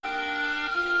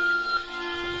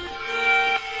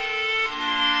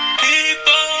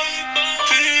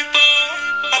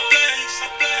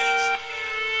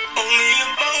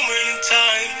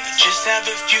have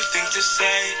a few things to say.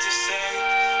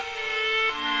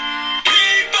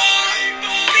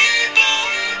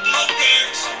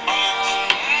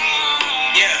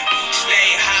 Yeah,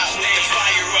 stay hot with the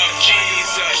fire of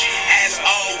Jesus. As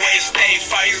always, stay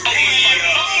fiery.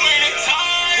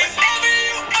 Whatever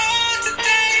you are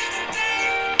today.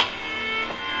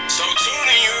 So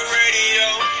tune in your radio.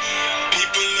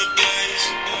 People ablaze.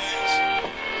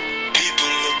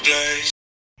 People ablaze.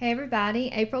 Hey everybody,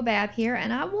 April Babb here,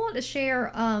 and I want to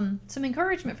share some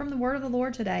encouragement from the Word of the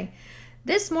Lord today.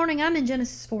 This morning I'm in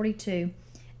Genesis 42,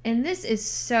 and this is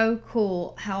so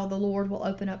cool how the Lord will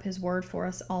open up His Word for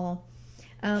us all.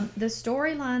 The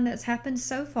storyline that's happened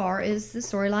so far is the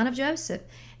storyline of Joseph,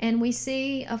 and we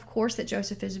see, of course, that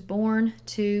Joseph is born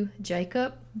to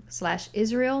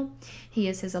Jacob/Israel. He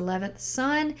is his 11th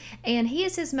son, and he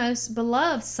is his most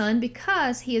beloved son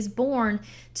because he is born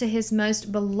to his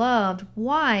most beloved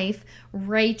wife,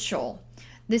 Rachel.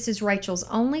 This is Rachel's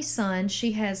only son.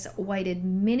 She has waited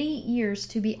many years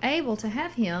to be able to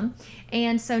have him,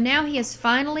 and so now he is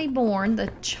finally born,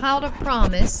 the child of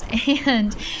promise,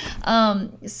 and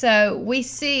so we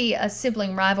see a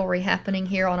sibling rivalry happening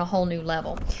here on a whole new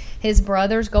level. His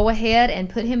brothers go ahead and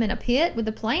put him in a pit with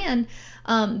the plan,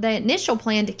 the initial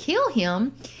plan to kill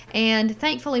him, and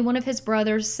thankfully one of his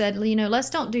brothers said, let's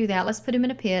don't do that, let's put him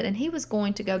in a pit, and he was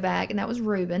going to go back, and that was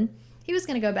Reuben. He was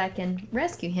going to go back and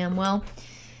rescue him. Well,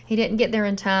 he didn't get there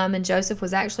in time, and Joseph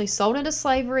was actually sold into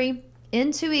slavery,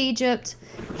 into Egypt,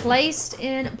 placed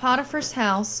in Potiphar's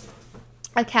house,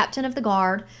 a captain of the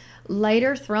guard,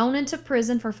 later thrown into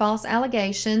prison for false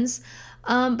allegations.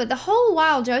 But the whole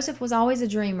while, Joseph was always a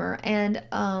dreamer and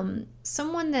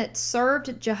someone that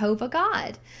served Jehovah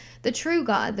God, the true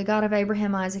God, the God of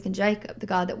Abraham, Isaac, and Jacob, the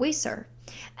God that we serve.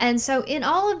 And so in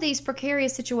all of these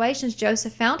precarious situations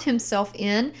Joseph found himself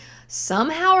in,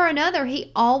 somehow or another,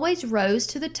 he always rose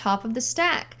to the top of the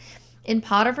stack. In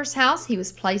Potiphar's house, he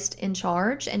was placed in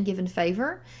charge and given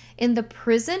favor. In the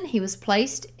prison, he was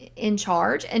placed in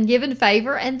charge and given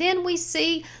favor. And then we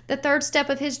see the third step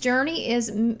of his journey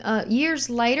is years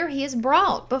later, he is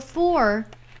brought before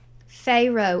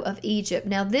Pharaoh of Egypt.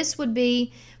 Now, this would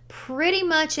be pretty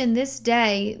much in this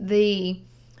day the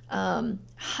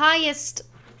highest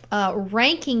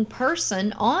ranking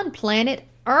person on planet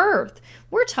Earth.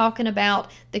 We're talking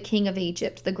about the king of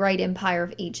Egypt, the great empire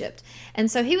of Egypt.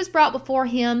 And so he was brought before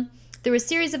him. Through a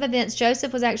series of events,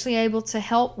 Joseph was actually able to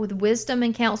help with wisdom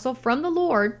and counsel from the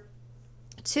Lord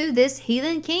to this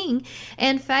heathen king.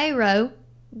 And Pharaoh,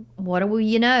 what do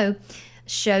you know,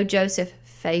 showed Joseph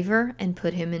favor and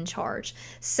put him in charge.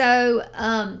 So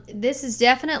this is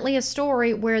definitely a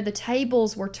story where the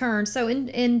tables were turned. So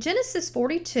in Genesis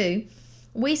 42,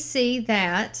 we see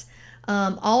that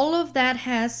all of that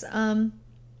has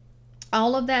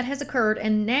occurred,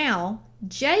 and now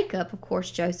Jacob, of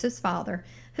course, Joseph's father,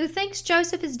 who thinks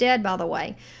Joseph is dead, by the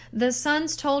way. The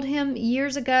sons told him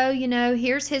years ago,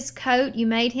 here's his coat. You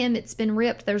made him. It's been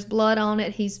ripped. There's blood on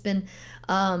it. He's been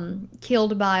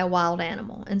killed by a wild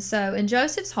animal. And so in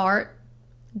Jacob's heart,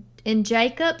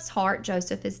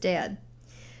 Joseph is dead.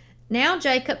 Now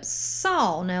Jacob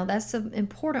saw, now that's an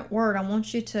important word. I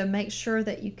want you to make sure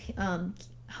that you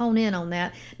hone in on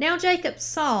that. Now Jacob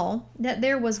saw that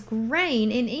there was grain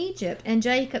in Egypt, and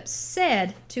Jacob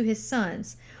said to his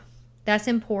sons, that's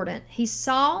important. He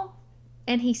saw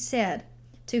and he said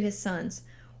to his sons,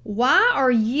 why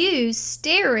are you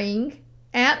staring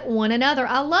at one another?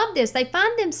 I love this. They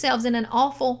find themselves in an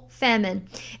awful famine.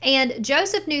 And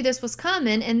Joseph knew this was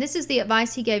coming, and this is the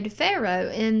advice he gave to Pharaoh.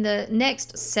 In the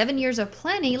next 7 years of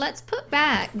plenty, let's put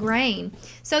back grain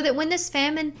so that when this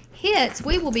famine hits,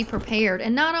 we will be prepared,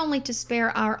 and not only to spare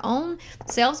our own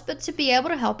selves, but to be able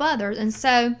to help others. And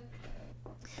so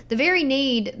the very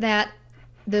need that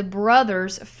the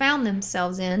brothers found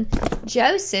themselves in,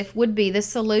 Joseph would be the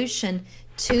solution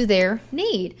to their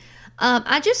need.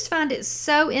 I just find it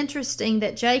so interesting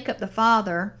that Jacob, the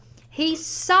father, he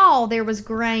saw there was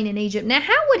grain in Egypt. Now,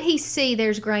 how would he see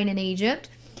there's grain in Egypt?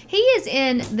 He is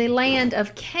in the land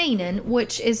of Canaan,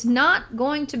 which is not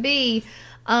going to be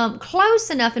close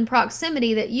enough in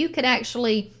proximity that you could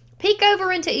actually peek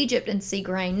over into Egypt and see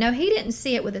grain. No, he didn't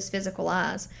see it with his physical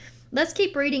eyes. Let's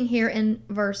keep reading here in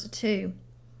verse 2.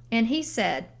 And he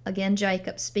said, again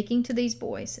Jacob speaking to these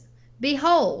boys,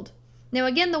 behold. Now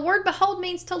again, the word behold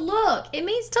means to look. It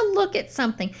means to look at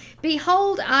something.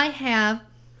 Behold, I have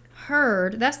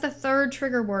heard. That's the third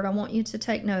trigger word I want you to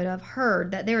take note of.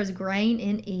 Heard that there is grain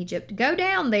in Egypt. Go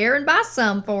down there and buy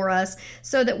some for us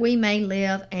so that we may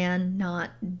live and not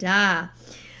die.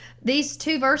 These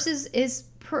two verses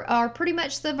are pretty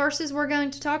much the verses we're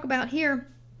going to talk about here.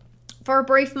 for a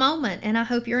brief moment, and I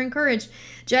hope you're encouraged.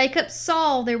 Jacob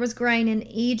saw there was grain in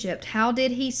Egypt. How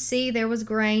did he see there was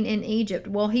grain in Egypt?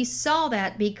 Well, he saw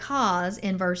that because,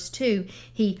 in verse 2,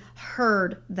 he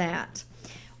heard that.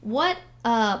 What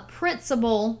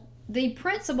principle, the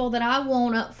principle that I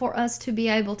want for us to be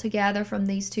able to gather from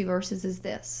these two verses is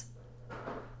this.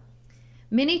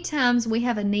 Many times we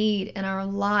have a need in our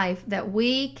life that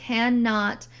we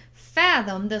cannot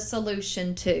fathom the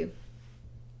solution to.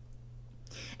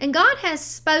 And God has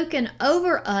spoken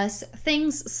over us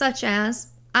things such as,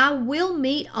 I will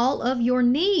meet all of your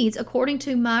needs according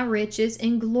to my riches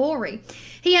in glory.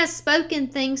 He has spoken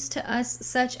things to us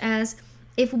such as,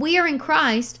 if we are in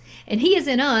Christ and He is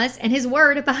in us and His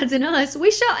word abides in us,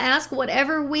 we shall ask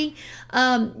whatever we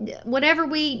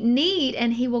need,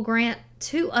 and He will grant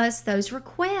to us those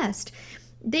requests.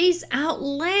 These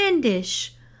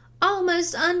outlandish,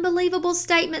 almost unbelievable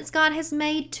statements God has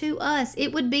made to us.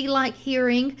 It would be like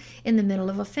hearing in the middle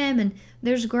of a famine,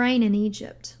 there's grain in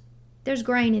Egypt. There's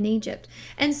grain in Egypt.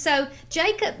 And so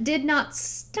Jacob did not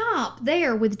stop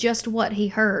there with just what he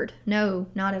heard. No,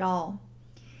 not at all.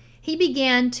 He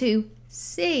began to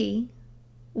see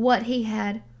what he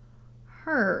had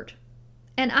heard.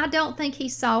 And I don't think he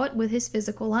saw it with his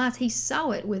physical eyes. He saw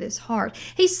it with his heart.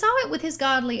 He saw it with his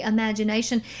godly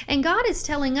imagination. And God is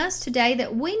telling us today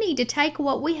that we need to take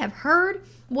what we have heard,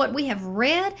 what we have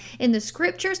read in the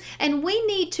scriptures, and we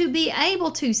need to be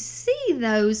able to see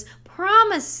those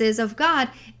promises of God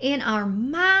in our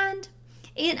mind,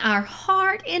 in our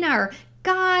heart, in our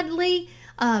godly,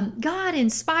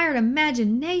 God-inspired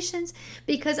imaginations,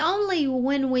 because only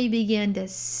when we begin to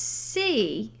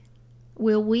see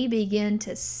will we begin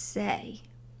to say.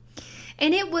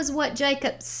 And it was what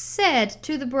Jacob said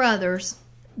to the brothers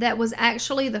that was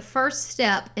actually the first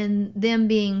step in them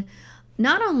being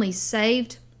not only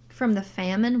saved from the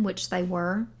famine, which they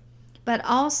were, but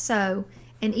also,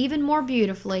 and even more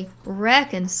beautifully,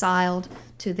 reconciled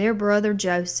to their brother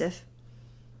Joseph.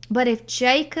 But if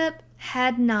Jacob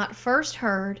had not first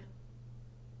heard,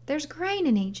 there's grain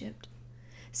in Egypt.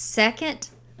 Second,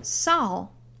 saw,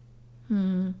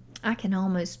 I can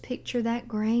almost picture that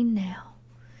grain now.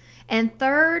 And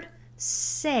third,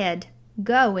 said,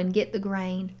 go and get the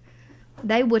grain.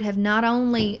 They would have not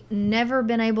only never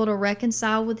been able to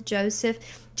reconcile with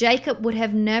Joseph, Jacob would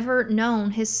have never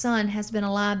known his son has been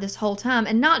alive this whole time.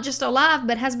 And not just alive,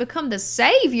 but has become the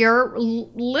savior,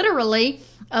 literally,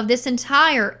 of this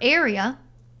entire area.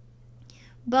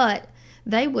 But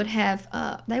they would have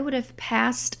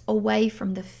passed away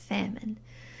from the famine.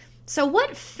 So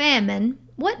what famine,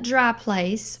 what dry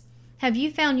place have you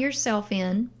found yourself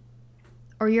in,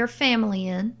 or your family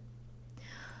in,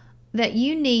 that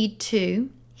you need to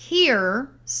hear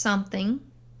something,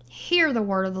 hear the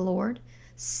word of the Lord?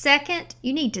 Second,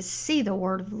 you need to see the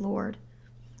word of the Lord.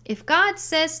 If God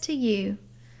says to you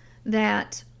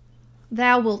that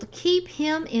thou wilt keep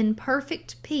him in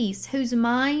perfect peace, whose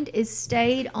mind is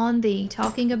stayed on thee,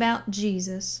 talking about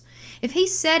Jesus, if he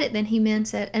said it, then he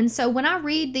meant it. And so when I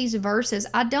read these verses,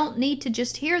 I don't need to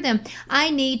just hear them. I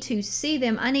need to see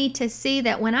them. I need to see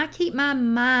that when I keep my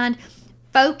mind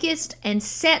focused and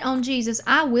set on Jesus,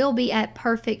 I will be at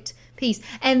perfect peace.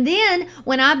 And then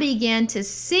when I begin to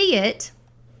see it,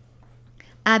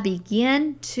 I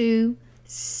begin to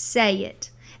say it.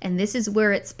 And this is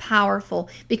where it's powerful,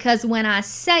 because when I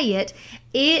say it,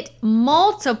 it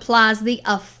multiplies the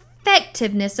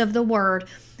effectiveness of the word.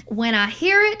 When I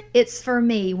hear it, it's for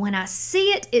me. When I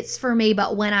see it, it's for me.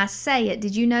 But when I say it,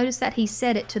 did you notice that he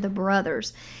said it to the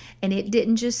brothers? And it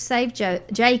didn't just save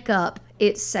Jacob,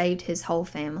 it saved his whole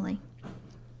family.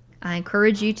 I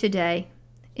encourage you today,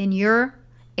 in your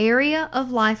area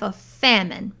of life of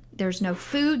famine, there's no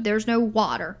food, there's no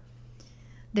water,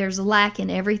 there's lack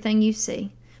in everything you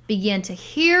see. Begin to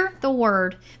hear the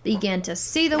word, begin to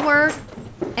see the word,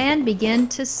 and begin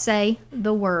to say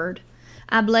the word.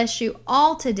 I bless you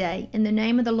all today in the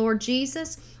name of the Lord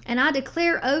Jesus, and I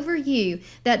declare over you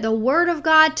that the word of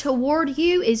God toward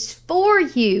you is for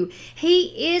you.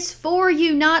 He is for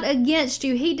you, not against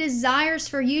you. He desires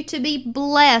for you to be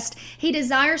blessed. He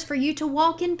desires for you to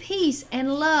walk in peace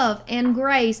and love and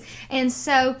grace. And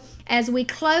so as we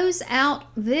close out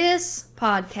this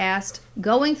podcast,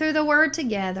 going through the word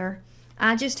together,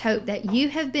 I just hope that you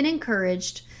have been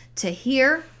encouraged to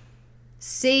hear,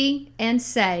 see, and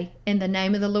say in the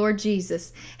name of the Lord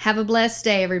Jesus. Have a blessed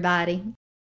day, everybody.